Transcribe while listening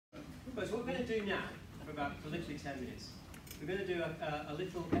But so what we're going to do now, for literally 10 minutes, we're going to do a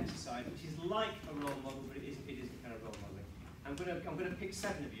little exercise which is like a role model, but it isn't kind of role modeling. I'm going to pick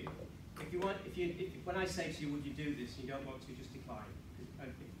 7 of you. If you want, when I say to you, would you do this, and you don't want to, just decline.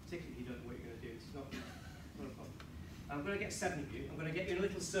 Particularly if you don't know what you're going to do, it's not a problem. I'm going to get 7 of you. I'm going to get you in a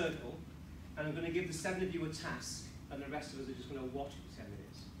little circle, and I'm going to give the 7 of you a task, and the rest of us are just going to watch for 10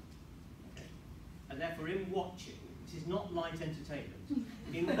 minutes. Okay. And therefore, in watching, it is not light entertainment.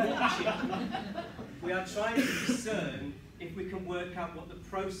 In watching, we are trying to discern if we can work out what the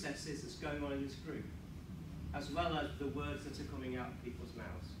process is that's going on in this group, as well as the words that are coming out of people's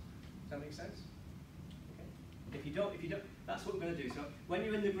mouths. Does that make sense? Okay. If you don't, that's what we're going to do. So when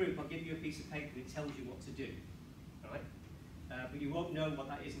you're in the group, I'll give you a piece of paper that tells you what to do. All right? But you won't know what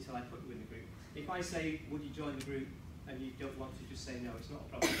that is until I put you in the group. If I say, would you join the group, and you don't want to, just say no, it's not a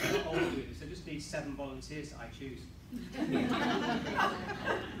problem. I'm not always doing this. I just need 7 volunteers that I choose.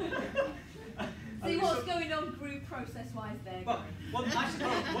 See what's going on group process-wise there. Well, actually,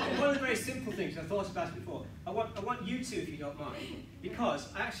 one of the very simple things I thought about before, I want you two, if you don't mind, because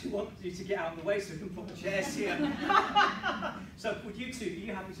I actually want you to get out of the way so we can put the chairs here. So, would you two, are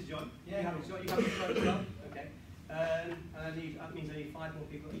you happy to join? Yeah. You happy to join? You happy to join as well? Okay. And that means I need 5 more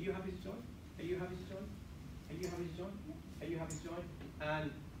people. Are you happy to join? Are you happy to join? Are you happy to join? Are you happy to join?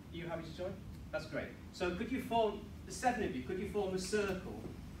 And are you happy to join? That's great. So, could you form, the 7 of you, could you form a circle?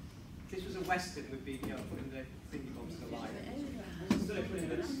 If this was a Western, would be, putting the thingy bombs to the line. Circle in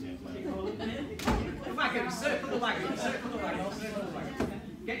the, what do you call it? The wagon, circle the wagon, circle the wagon, circle the wagon.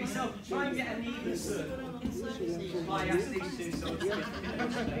 Get yourself, try and get an even circle. I ask these two so it's in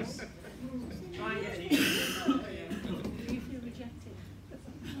space. Try and get an even circle. Do you feel rejected?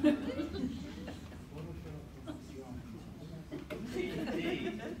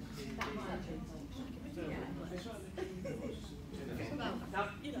 Indeed. Now,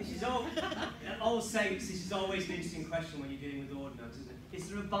 this is all saints, this is always an interesting question when you're dealing with ordinance, isn't it? Is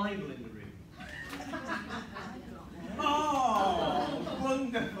there a Bible in the room? Oh,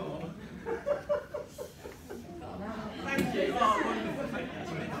 wonderful! Thank you. Oh, wonderful. Thank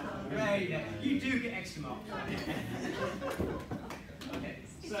you. Great. Yeah. You do get extra marks. Okay.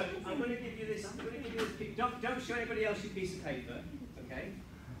 So I'm going to give you this. Don't show anybody else your piece of paper. Okay.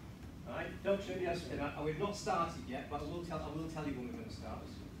 Alright, don't show me else. We've not started yet, but I will tell you when we're going to start.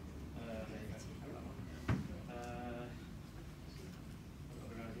 There you go.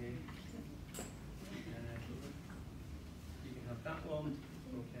 Around here. You can have that one.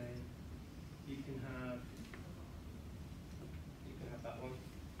 Okay. You can have that one.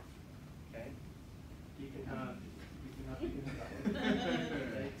 Okay. You can have that one.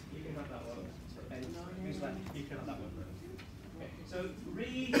 Okay. You can have that one. Okay. Who's left? You can have that one. So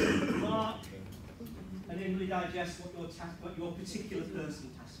read, mark, and then we digest what your particular person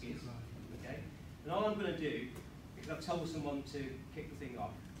task is. Okay. And all I'm going to do, because I've told someone to kick the thing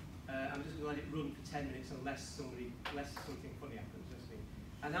off, I'm just going to let it run for 10 minutes unless something funny happens.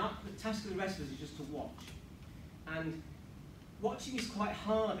 And the task of the rest of us is just to watch. And watching is quite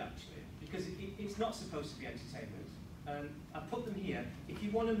hard actually, because it's not supposed to be entertainment. I put them here. If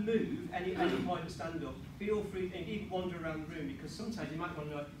you want to move any point and stand up, feel free, and even wander around the room, because sometimes you might want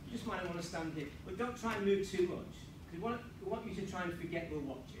to know, you just might want to stand here. But don't try and move too much. Because we want you to try and forget we're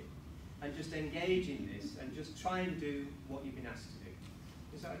watching, and just engage in this, and just try and do what you've been asked to do.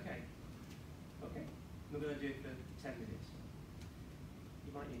 Is that okay? Okay. We're going to do it for 10 minutes.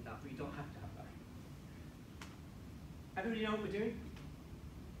 You might need that, but you don't have to have that. Everybody know what we're doing?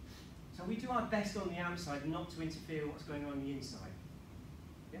 So we do our best on the outside not to interfere with what's going on the inside.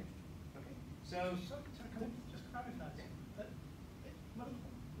 Yeah? Okay. So can I just clarify that? Well,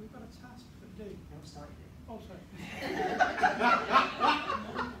 we've got a task for doing. I'll start you. Oh, sorry.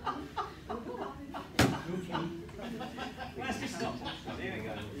 Let's just stop. There we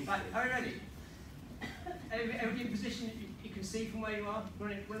go. Right, are you ready? Everybody in position you can see from where you are? We're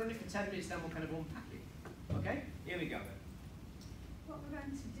running for 10 minutes, then we'll kind of unpack it. Okay? Here we go then. What we're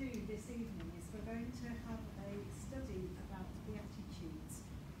going to do this evening is we're going to have a study about the Beatitudes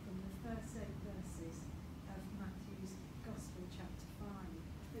from the first 8 verses of Matthew's Gospel, chapter 5.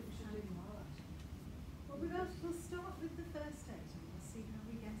 We should do more. Well, we'll start with the first 8 and we'll see how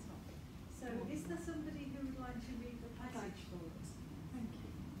we get on. So, is there somebody who would like to read the passage for us? Thank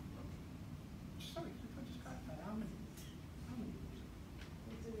you. Sorry, can I just clarify how many?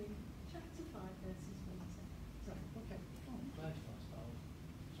 We're doing chapter 5, verses 1 to 10. Sorry, okay.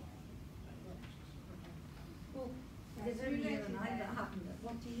 Well, there's only you and I that happened.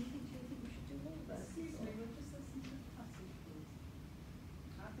 What do you think? Do you think we should do all of those? Excuse me, we'll just listen to the passage, please.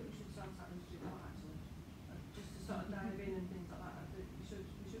 I think we should sometimes do that actually. Just to sort of dive in and things like that. I think we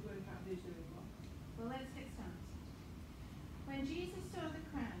should work out the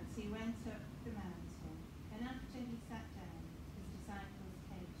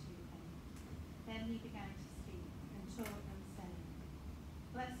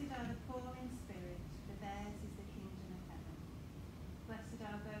Blessed are the poor in spirit, for theirs is the kingdom of heaven. Blessed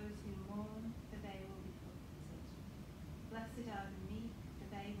are those who mourn, for they will be comforted. Blessed are the meek, for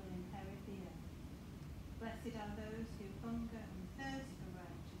they will inherit the earth. Blessed are those who hunger and thirst for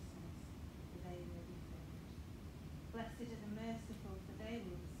righteousness, for they will be filled. Blessed are the merciful, for they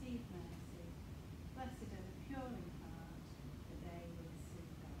will receive mercy. Blessed are the pure in heart, for they will see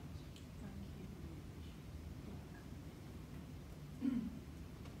God. Thank you very much.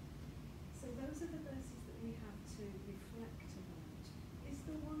 So those are the verses that we have to reflect about. Is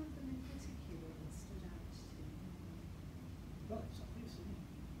there one of them in particular that stood out to you? Well, it's obvious, isn't it?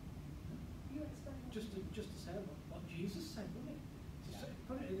 You explain that. Just to say what Jesus said, wasn't it? To say,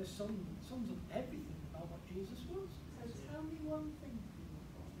 put it in a sums up everything about what Jesus was. So tell me one thing from your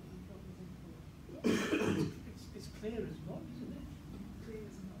thought that you thought was important. It's clear as mud, isn't it? Clear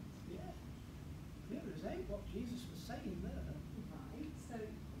as mud. Yeah. Clear as egg what Jesus was saying there. Right, so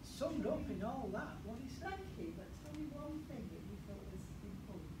Summed up in all that, what he said. thank you, but tell me one thing that you thought was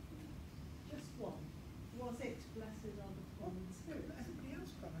important for you. Just one. Was it blessed are the poor in spirit? Everybody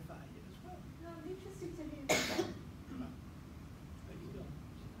else clarified it as well. No, I'm interested to hear that. But you don't.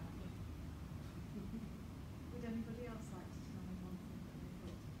 Would anybody else like to tell me one thing that they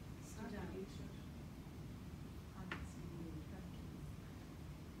thought stood out? And it's you, thank you.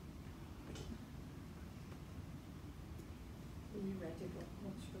 When you read it,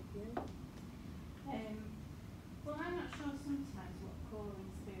 what struck you? Well, I'm not sure sometimes what poor in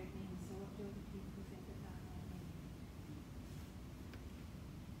spirit means, so what do other people think that that might mean?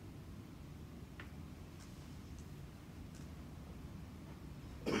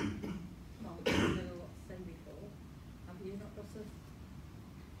 Well, I don't know what to say before. Have you not got a...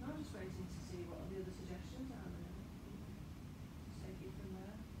 No, I'm just waiting to see what the other suggestions are and then just take it from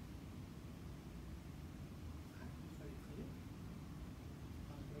there. It's very clear.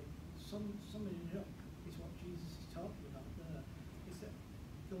 Summing it up is what Jesus is talking about there. Is that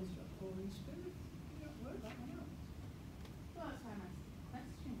those that are poor in spirit? You don't work that one out. Well, that's why I'm asking the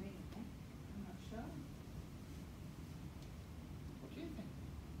question, really. I'm not sure. What do you think?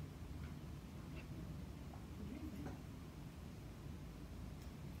 What do you think?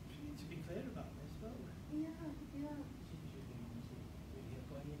 We need to be clear about this, don't we? Yeah, yeah.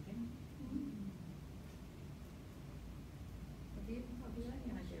 Have you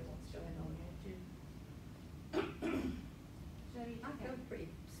any idea what's going on here? Do you... Shall we I feel okay. pretty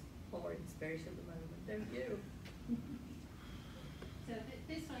poor in spirit at the moment, don't you? So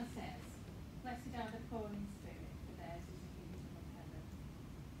this one says, blessed are the poor in spirit, for theirs is the kingdom of heaven.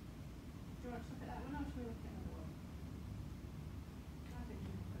 Do you want to look at that one or should we look at another one? I think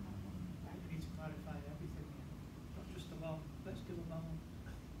we look at that one. We need to clarify everything here. Not just the law. Let's do them all.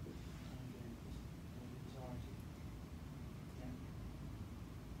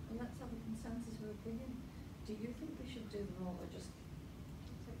 And let's have a consensus of opinion. Do you think we should do them all or just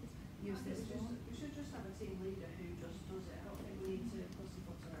use I think this one? we should just have a team leader who just does it. I don't think we need to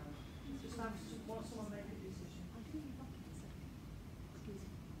pussyfoot around. Just have someone make a decision. I think you've got it a second. Excuse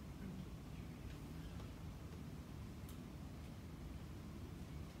me. Thank you.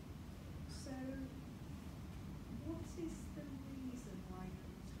 So, what is the reason why you're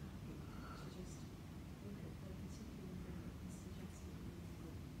not happy to just look at the particular thing that was suggested in the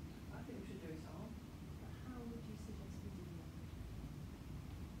book? I think we should do it all. But how would you suggest we do that?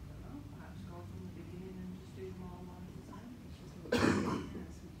 I don't know, perhaps go from the beginning and just do them all one at a time. Which is what you're saying now,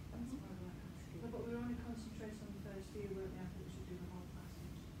 so that's why we're asking. No, but we were only concentrating on the first few, weren't we? I think we should do the whole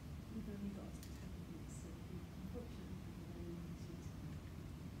passage. We've only got 10 minutes, so we unfortunately have a very limited time.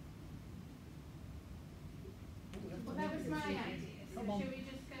 Well, that was my idea. So Come on. should we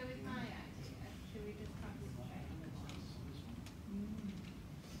just go with my idea? Should we just concentrate on the one?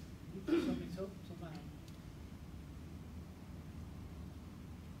 You can sum it up somehow.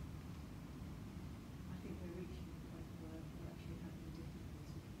 I think we're reaching a point where we're actually having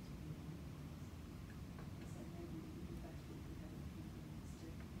difficulty continuing. So maybe it would be better if we had a few minutes to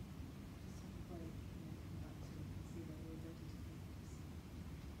just have a break and then come back to it and see whether we're ready to focus.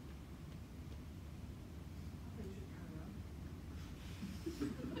 I think we should carry on.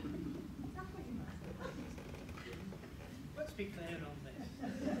 Is that what you meant? Let's be clear on this.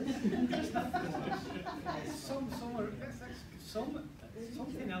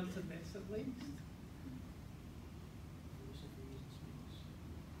 Something out of this at least.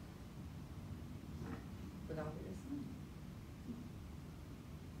 But are we listening?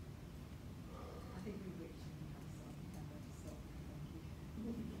 I think we've reached an impasse, so I think I'm going to stop. Thank you.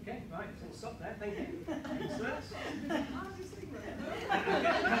 Okay, right, so we'll stop there. Thank you. Thanks, Obviously, we're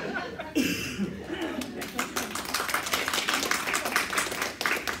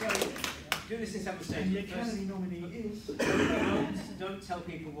do this in separate And stages. your Kennedy nominee is. Don't tell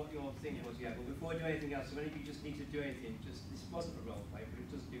people what your thing was yet, but before we do anything else, if any of you just need to do anything, just, this wasn't a role play, but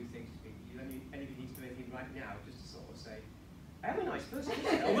it does do things to people. You don't need, any of you need to do anything right now, just to sort of say, I am a nice person,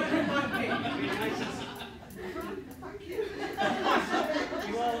 I won't remind me, be nice. Thank you.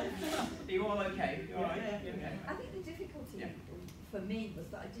 Are you all okay? You all right? Yeah. You okay? I think the difficulty Yeah. for me was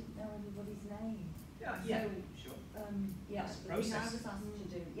that I didn't know everybody's name. Yeah, So, yeah, sure. Yeah, It's a the thing I process. was asked to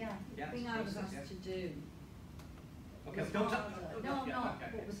do, yeah, Yeah, the thing it's a I was process, asked yeah. to do Okay, was don't harder. No, I'm yeah, not, okay,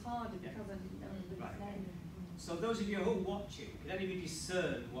 but it okay. was harder Yeah. because I didn't know Right. everybody's name. So those of you who are watching, can any of you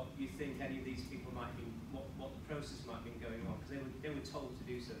discern what you think any of these people might have been, what the process might have been going on? Because they were told to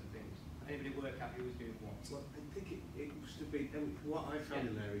do certain things. Anybody work out who was doing what? Well, I think it used to be, what I found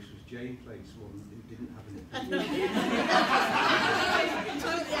hilarious was Jane played someone who didn't have an opinion.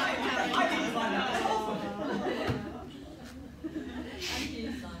 I didn't find that at all. Thank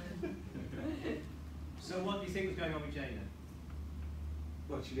you, Simon. So what do you think was going on with Jane then?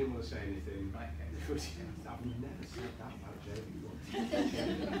 Well, she didn't want to say anything. Right, okay. I've never said that about Jane before. She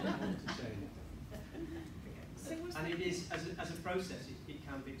didn't want to say anything. And it is, as a process, it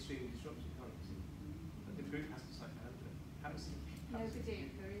can be extremely disruptive, can't it? But the group has to decide how to do it.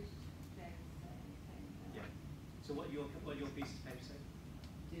 Nobody encouraged James to say anything. Yeah. So what your pieces of paper say?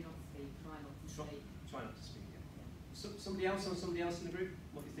 Do not speak, try not to Try, speak. try not to speak. Yeah. Somebody else in the group?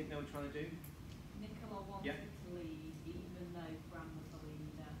 What do you think they were trying to do? Nicola wanted Yeah. to lead, even though Fran was the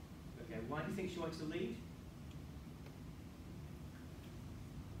leader. Okay. Why do you think she wanted to lead?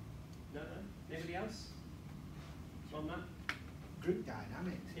 No. Anybody else? On that? Group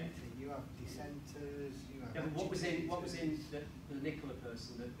dynamics, Yeah. isn't it? You have dissenters, you have. Yeah, but what was in the Nicola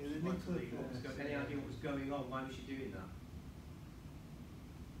person that The she wanted to Nicola lead? What was person, any idea what was going on? Why was she doing that?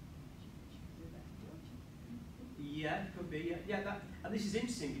 Yeah, it could be. Yeah. And this is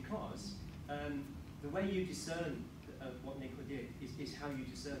interesting because the way you discern what Nicola did is how you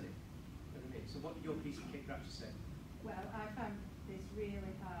discern it. You know what I mean? So what did your piece of kick actually say? Well, I found this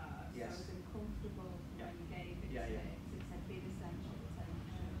really hard, Yes. so I was uncomfortable Yeah. when you gave it Yeah, to yeah. it. It said be the centre of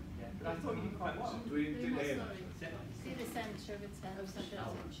attention. Yeah, but I thought you did quite well. We didn't hear that. Be the centre of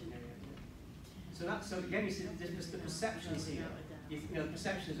attention. So again, you see the perceptions here. You know, the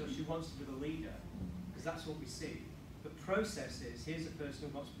perception is that she wants to be the leader, because that's what we see. The process is, here's a person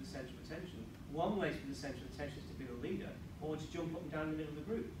who wants to be the centre of attention. One way to be the centre of attention is to be the leader, or to jump up and down in the middle of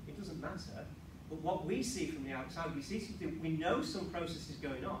the group. It doesn't matter. But what we see from the outside, we see something, we know some process is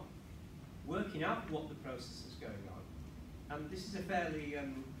going on. Working out what the process is going on. And this is a fairly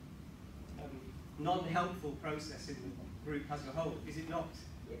non-helpful process in the group as a whole, is it not,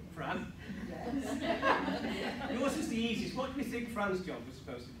 Fran? Yes. Yours was the easiest. What do you think Fran's job was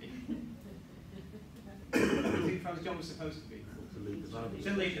supposed to be? What do you think Fran's job was supposed to be? To lead the Bible. To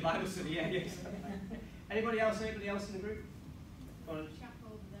lead the Bible study, yeah, yes. Anybody else in the group? Go on.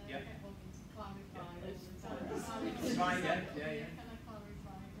 Chapel there, Yeah. kept wanting to clarify all the That's time. right, yeah. Can I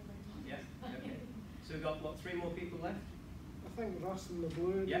clarify every time? Yeah, okay. So we've got, what, 3 more people left? I think Russ in the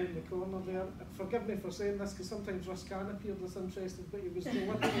blue Yeah. in the corner there. Forgive me for saying this because sometimes Russ can appear disinterested, but he was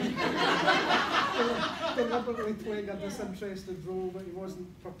deliberately playing a disinterested role, but he wasn't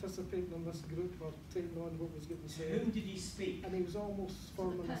participating in this group or taking on what was getting To said. whom did he speak? And he was almost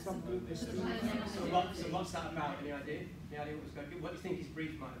forming a subgroup with Steve. So what's that about? Any idea? Any idea what was going on? What do you think his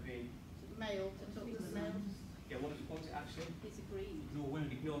brief might have been? Male, to talk to the male. Yeah, what was it actually? He's agreed. Ignore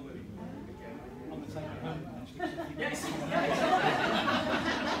women. Ignore women. Okay. On the same moment, actually. Yes.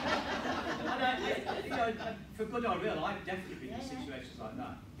 And you know, for good or real, I've definitely been in situations like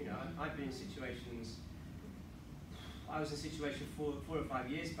that. You know, I've been in situations. I was in a situation 4 or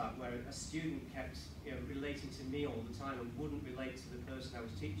 5 years back where a student kept, you know, relating to me all the time and wouldn't relate to the person I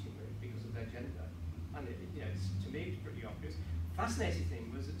was teaching with because of their gender. And you know, to me, it's pretty obvious. Fascinating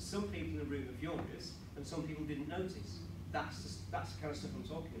thing was that some people in the room are furious and some people didn't notice. That's the kind of stuff I'm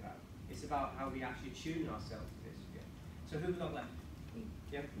talking about. It's about how we actually tune ourselves to this. Yeah. So who have we got left?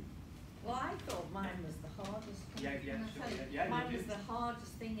 Yeah. Well, I thought mine was the hardest. Yeah, Can I sure, tell you? yeah, you Mine do. was the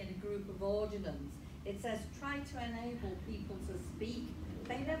hardest thing in a group of ordinance. It says, try to enable people to speak.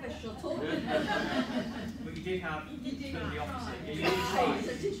 They never shut up. But you did have the opposite. try. You tried.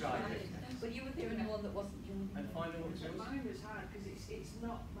 I did try. Okay. But you were the only one that wasn't doing And it. finally, what was yours? Mine was hard because it's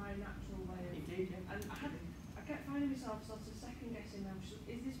not my natural way of. Indeed, yeah. And I kept finding myself sort of second guessing them.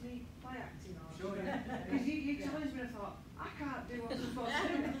 Is this me play acting or? Sure, yeah. Because you challenged me and I thought, I can't do what I'm supposed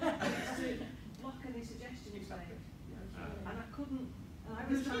to do. It's to block any suggestions made. And I couldn't. And I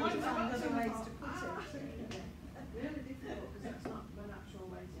was trying to find other ways to put it. Really difficult because that's not my natural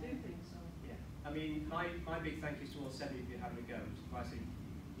way to do things. So. Yeah. I mean, my big thank you to all 7 of you having a go. I'm surprised you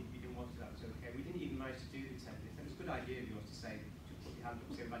didn't want to do that. So managed to do the 10 minutes. It was a good idea of yours to say, to put your hand up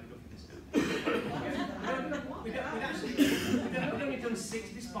and say, we've had enough of this. We've only done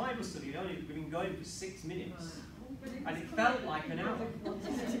this Bible study, we've been going for 6 minutes. And it felt like an hour.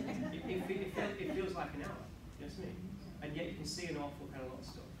 It feels like an hour. You know what I mean? And yet you can see an awful kind of lot of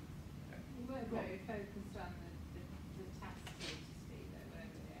stuff. We weren't very focused on the task, so to speak, though, were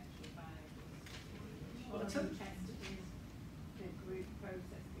we, the actual Bible? Well, More interested in the group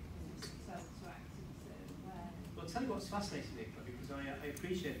process because it's told to act in a certain way. Well, I'll tell you what's fascinating, Nicola, because I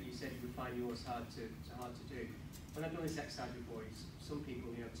appreciate that you said you would find yours hard to do. When I've done this exercise before, some people,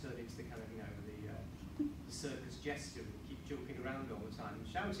 turn into the kind of, the circus jester and keep jumping around all the time and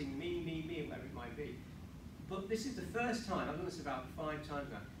shouting me, whatever it might be. But this is the first time, I've done this about 5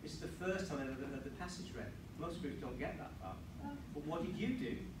 times now, this is the first time I've ever had the passage read. Most groups don't get that far. But what did you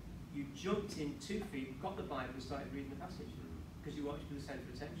do? You jumped in 2 feet, got the Bible and started reading the passage because you wanted to be the centre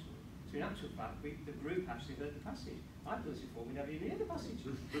of attention. So in actual fact, the group actually heard the passage. I've done this before, we never even heard the passage.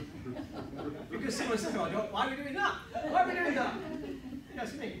 Because someone said, why are we doing that? Why are we doing that? You know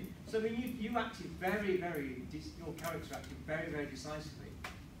what I mean? So you acted very, your character acted very, very decisively.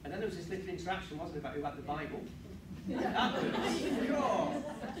 And then there was this little interaction, wasn't it, about who had the Bible? That was,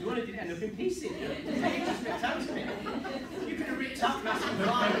 you wanted it to end up in pieces. You just ripped out of it. You could have ripped out massive the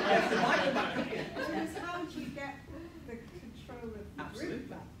Bible and left the Bible back, couldn't you? Because how do you get the control of the group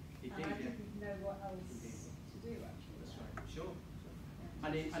back? Indeed, And I yeah. didn't know what else to do, actually. That's right, sure.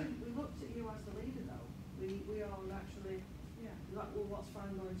 And we looked at you as the leader, though. We all actually, like, well, what's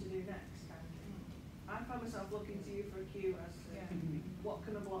Fran going to do next, kind of thing. I found myself looking to you for a cue as to what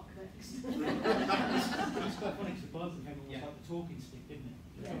can I block next. It's quite funny because both of them was like the talking stick, didn't it?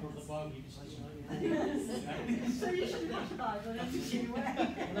 The cover of the Bible, you can say something. So you should read the Bible and have to chew away.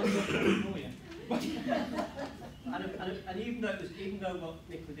 And then we've got to ignore you. And even though what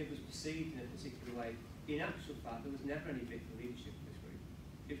Nicola did was perceived in a particular way, in actual fact there was never any bit of leadership in this group.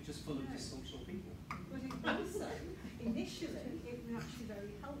 It was just full of dysfunctional people. But it also, initially, it was actually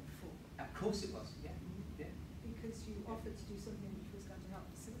very helpful. Of course it was, yeah. Because you offered to do something which was going to help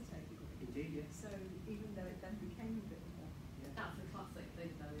facilitate the group. Indeed, yes. So even though it then became a bit of a... That's a classic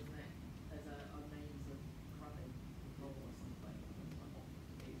thing though, isn't it? There's a names of crabbing role or something, and what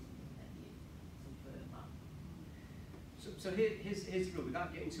to do something, then you subvert that. So here's the rule,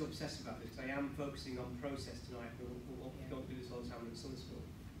 without getting too obsessed about this, because I am focusing on process tonight, we don't do this all the time in Sunday school.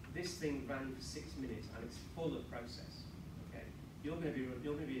 This thing ran for 6 minutes and it's full of process. Okay? You're going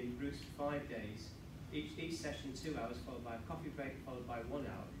to be in groups for 5 days, each session 2 hours, followed by a coffee break, followed by 1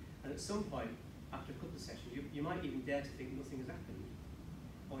 hour. And at some point, after a couple of sessions, you might even dare to think nothing has happened.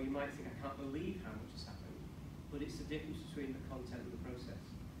 Or you might think, I can't believe how much has happened. But it's the difference between the content and the process.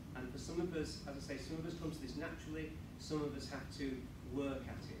 And for some of us, as I say, some of us come to this naturally, some of us have to work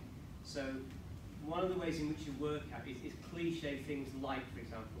at it. So one of the ways in which you work at it is cliche things like, for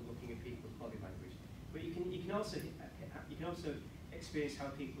example, looking at people's body language. But you can also experience how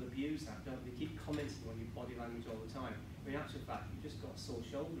people abuse that, don't they? Keep commenting on your body language all the time. In actual fact, you've just got a sore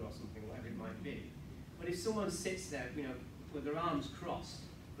shoulder or something, whatever it might be. But if someone sits there, with their arms crossed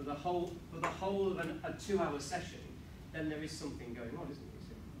for the whole of a 2-hour session, then there is something going on, isn't there?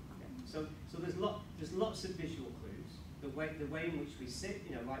 So there's lots of visual clues. The way in which we sit,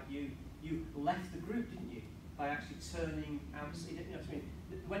 like you left the group, didn't you? By actually turning out. You know what I mean?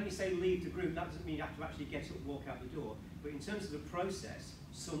 When you say leave the group, that doesn't mean you have to actually get up and walk out the door. But in terms of the process,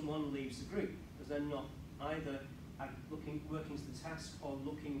 someone leaves the group because they're not either working to the task or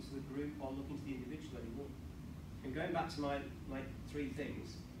looking to the group or looking to the individual anymore. And going back to my 3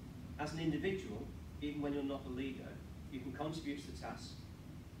 things, as an individual, even when you're not the leader, you can contribute to the task,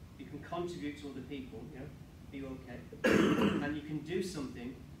 you can contribute to other people, be okay, and you can do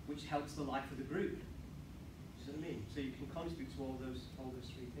something which helps the life of the group. Do you see what I mean? So you can contribute to all those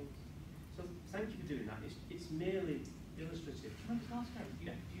 3 things. So thank you for doing that. It's merely illustrative. Can I just ask, Gary,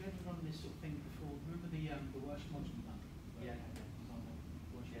 do you ever run this sort of thing before? Remember the worship module you done? Yeah.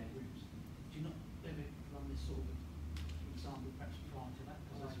 Worship groups. Do you not ever run this sort of example perhaps prior to that?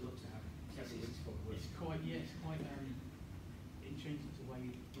 Because I'd love to have several weeks for the work. It's quite intrinsic to the way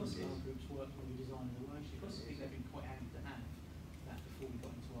our groups work when we design the worship. It's been quite handy to have that before we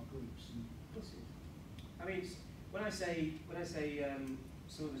got into our groups. I mean, when I say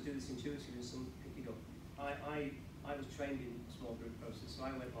some of us do this intuitively and some pick it up, I was trained in small group process, so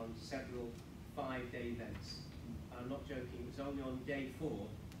I went on several 5-day events. And I'm not joking, it was only on day 4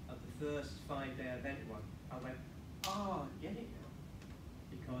 of the first 5-day event one, I went, I get it now.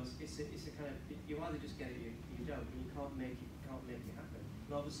 Because it's a kind of, you either just get it or you don't, and you can't make it happen. And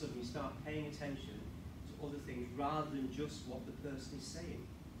all of a sudden you start paying attention to other things rather than just what the person is saying.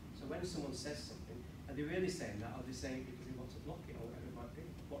 So So when someone says something, are they really saying that? Are they saying it because they want to block it or whatever it might be?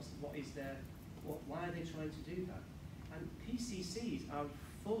 Why are they trying to do that? And PCCs are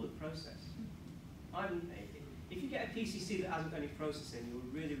full of process. If you get a PCC that hasn't got any processing, you're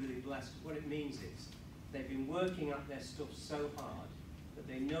really, really blessed. What it means is they've been working at their stuff so hard that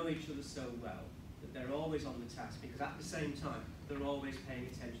they know each other so well that they're always on the task, because at the same time, they're always paying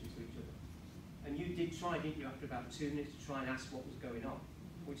attention to each other. And you did try, didn't you, after about 2 minutes to try and ask what was going on,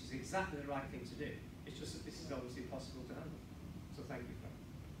 which is exactly the right thing to do. It's just that this is obviously impossible to handle. So thank you for that.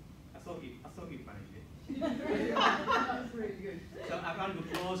 I thought you'd managed it. That was really good. So a round of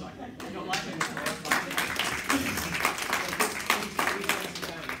applause, I think. You don't like it?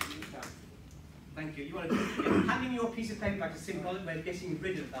 Thank you. You want to handing your piece of paper back is a symbolic way of getting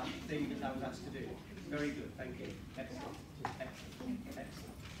rid of that thing that I was asked to do. Very good. Thank you. Excellent. Excellent.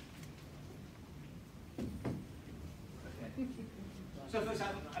 Excellent. Okay. So folks,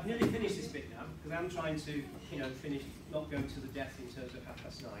 I've nearly finished this bit now, because I'm trying to, finish, not go to the death in terms of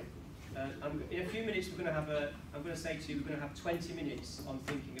 9:30. In a few minutes, I'm going to say to you, we're going to have 20 minutes on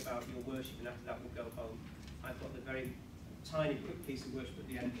thinking about your worship, and after that we'll go home. I've got a very tiny, quick piece of worship at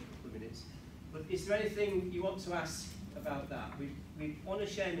the end of a couple of minutes. But is there anything you want to ask about that? We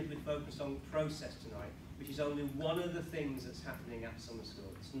unashamedly focus on process tonight, which is only one of the things that's happening at summer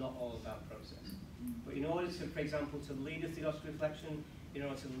school. It's not all about process. But in order to, for example, to lead a theological reflection, in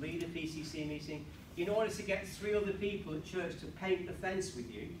order to lead a PCC meeting, in order to get 3 other people at church to paint the fence with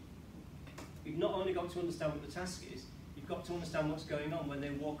you, you've not only got to understand what the task is, you've got to understand what's going on when they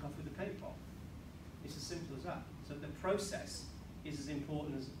walk off with the paintball. It's as simple as that. So the process is as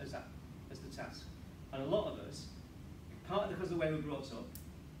important as the task. And a lot of us, partly because of the way we're brought up,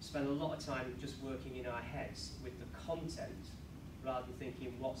 spend a lot of time just working in our heads with the content rather than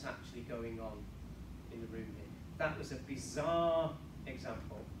thinking what's actually going on in the room here. That was a bizarre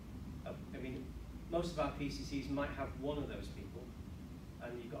example. Most of our PCCs might have one of those people,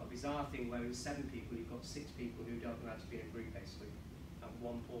 and you've got a bizarre thing where in 7 people you've got 6 people who don't know how to be in a group basically, and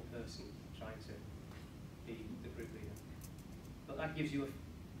 1 poor person trying to be the group leader. But that gives you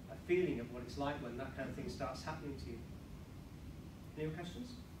a feeling of what it's like when that kind of thing starts happening to you. Any more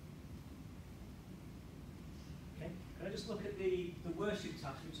questions? Okay, can I just look at the worship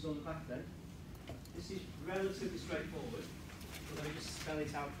task which is on the back then? This is relatively straightforward, but let me just spell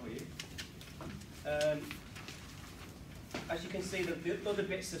it out for you. As you can see, the other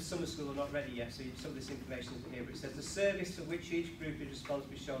bits of summer school are not ready yet, so some of this information isn't here, but it says the service to which each group is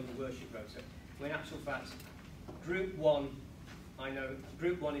responsible is shown the worship rota. Well, in actual fact, group 1, I know,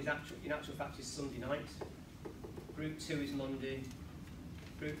 group 1 is in actual fact is Sunday night, group 2 is Monday,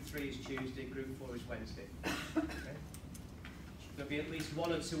 group 3 is Tuesday, group 4 is Wednesday. Okay? There'll be at least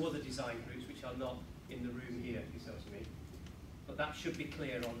 1 or 2 other design groups which are not in the room here, if you see what I mean. But that should be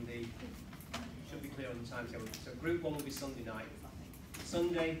clear on the timetable. So group 1 will be Sunday night,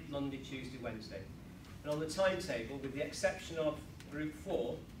 Sunday, Monday, Tuesday, Wednesday. And on the timetable, with the exception of group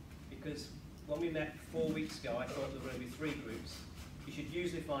 4, because when we met 4 weeks ago, I thought there were going to be 3 groups, you should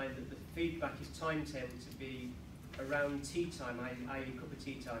usually find that the feedback is timetabled to be around tea time, i.e. cup of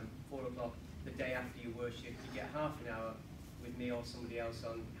tea time, 4 o'clock, the day after your worship. You get half an hour with me or somebody else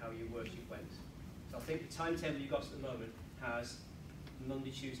on how your worship went. So I think the timetable you've got at the moment has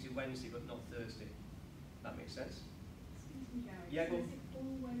Monday, Tuesday, Wednesday, but not Thursday. That makes sense? Excuse me, Gary. Yeah, go on. Is it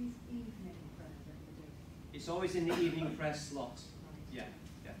always evening prayer that you do? It's always in the evening prayer slot. Right. Yeah.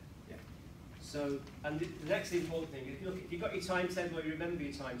 So, and the next important thing, if you've got your timetable or you remember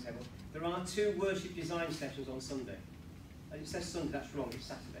your timetable, there are 2 worship design sessions on Sunday. And it says Sunday, that's wrong, it's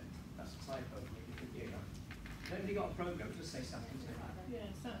Saturday. That's a typo. Have you got a programme? Just say Saturday. Yeah,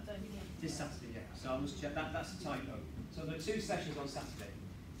 Saturday. This Saturday, yeah. So I must check that. That's a typo. So there are 2 sessions on Saturday.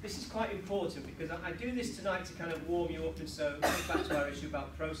 This is quite important because I do this tonight to kind of warm you up, and so get back to our issue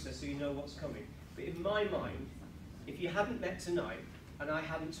about process so you know what's coming. But in my mind, if you hadn't met tonight and I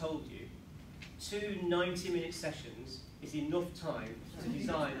hadn't told you, 2 90-minute sessions is enough time to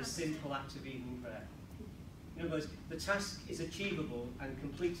design a simple act of evening prayer. In other words, the task is achievable and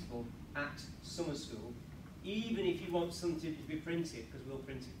completable at summer school, even if you want something to be printed, because we'll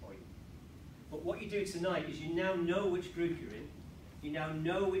print it for you. But what you do tonight is you now know which group you're in, you now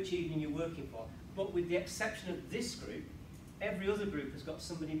know which evening you're working for, but with the exception of this group, every other group has got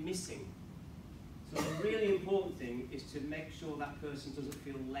somebody missing. So the really important thing is to make sure that person doesn't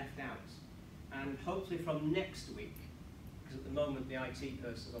feel left out. And hopefully from next week, because at the moment the IT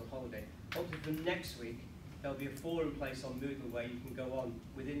person's on holiday, hopefully from next week there'll be a forum place on Moodle where you can go on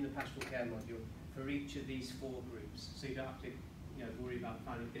within the pastoral care module for each of these 4 groups. So you don't have to worry about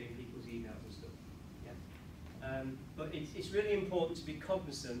getting people's emails and stuff. Yeah? But it's really important to be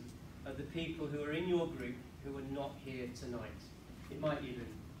cognizant of the people who are in your group who are not here tonight. It might even,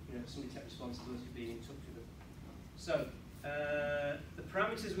 somebody take responsibility for being in touch with them. So, the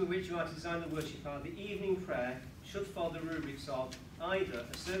parameters with which you are to design the worship are: the evening prayer should follow the rubrics of either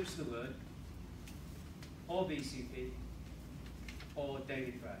a service of the word, or BCP, or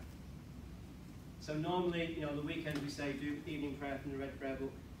daily prayer. So normally, on the weekend we say do evening prayer from the Red Prayer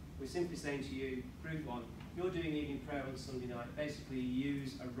Book. We're simply saying to you, group one, you're doing evening prayer on Sunday night. Basically,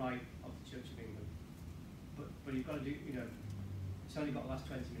 use a rite of the Church of England. But you've got to do, it's only got the last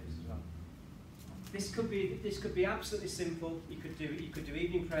 20 minutes as well. This could be absolutely simple. You could do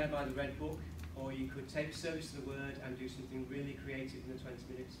evening prayer by the Red Book, or you could take service of the word and do something really creative in the 20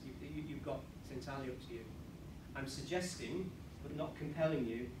 minutes. You've got, it's entirely up to you. I'm suggesting, but not compelling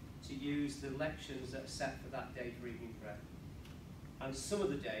you, to use the lections that are set for that day for evening prayer. And some of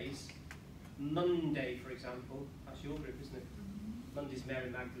the days, Monday, for example, that's your group, isn't it? Monday's Mary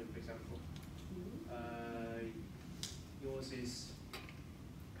Magdalene, for example. Yours is,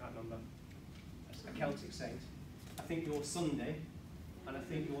 can't remember, a Celtic saint. I think you're Sunday, and I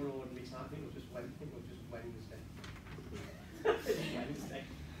think you're ordinary time. I think you're just Wednesday. Wednesday.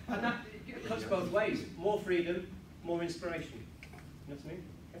 And that cuts both ways. More freedom, more inspiration. You know what I mean?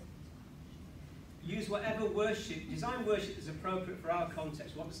 Okay. Use whatever worship, design worship that's appropriate for our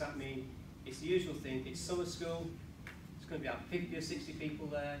context. What does that mean? It's the usual thing. It's summer school. It's going to be about 50 or 60 people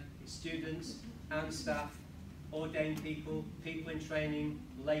there. It's students and staff, ordained people, people in training,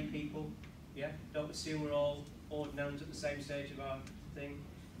 lay people. Yeah, don't assume we're all ordinands at the same stage of our thing.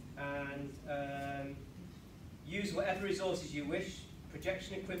 And use whatever resources you wish.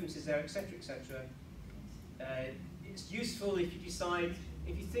 Projection equipment is there, etc., etc. It's useful if you decide,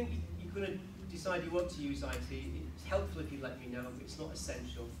 if you think you're going to decide you want to use IT. It's helpful if you let me know, but it's not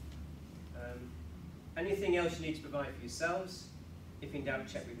essential. Anything else you need to provide for yourselves? If in doubt,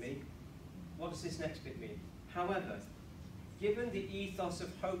 check with me. What does this next bit mean? However, given the ethos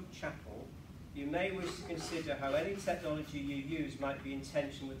of Hope Chapel, you may wish to consider how any technology you use might be in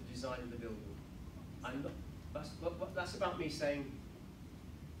tension with the design of the building. That's about me saying,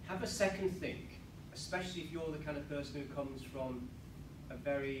 have a second think, especially if you're the kind of person who comes from a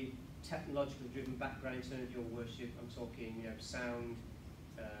very technologically driven background in terms of your worship. I'm talking, sound,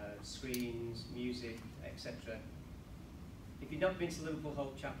 screens, music, etc. If you've not been to Liverpool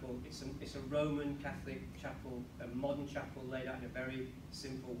Hope Chapel, it's a Roman Catholic chapel, a modern chapel laid out in a very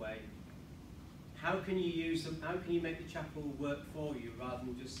simple way. How can you use them? How can you make the chapel work for you rather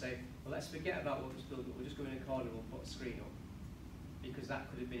than just say, well, let's forget about what was built, we'll just go in a corner and we'll put a screen up, because that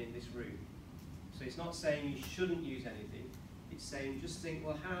could have been in this room. So it's not saying you shouldn't use anything. It's saying just think,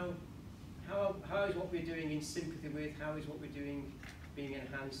 well, how is what we're doing in sympathy with? How is what we're doing being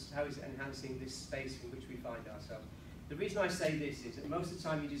enhanced? How is it enhancing this space in which we find ourselves? The reason I say this is that most of the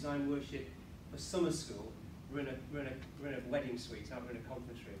time you design worship for summer school, we're in a wedding suite, aren't we, in a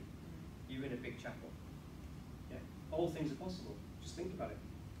conference room. You're in a big chapel. Yeah, all things are possible. Just think about it.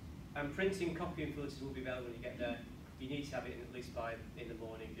 And printing, copying facilities will be available when you get there. You need to have it in at least by in the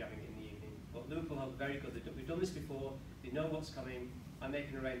morning if you're having it in the evening. But Liverpool are very good. We've done this before. They know what's coming. I make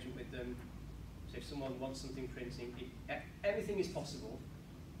an arrangement with them. So if someone wants something printing, everything is possible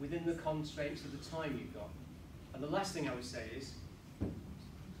within the constraints of the time you've got. And the last thing I would say is,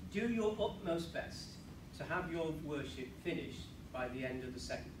 do your utmost best to have your worship finished by the end of the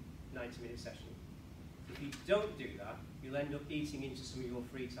second 90-minute session. If you don't do that, you'll end up eating into some of your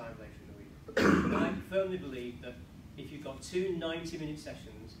free time later in the week. And I firmly believe that if you've got two 90-minute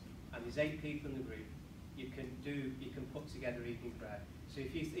sessions and there's 8 people in the group, you can put together evening prayer. So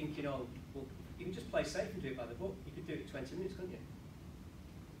if you're thinking, well, you can just play safe and do it by the book. You could do it in 20 minutes, couldn't you?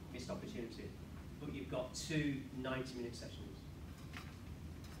 Missed opportunity. But you've got two 90-minute sessions.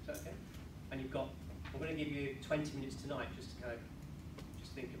 Is that okay? And I'm going to give you 20 minutes tonight just to kind of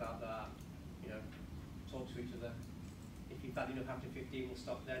think about that, talk to each other. If you've had enough after 15, we'll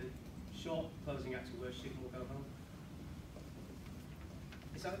stop then. Short closing act of worship and we'll go home.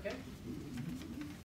 Is that okay?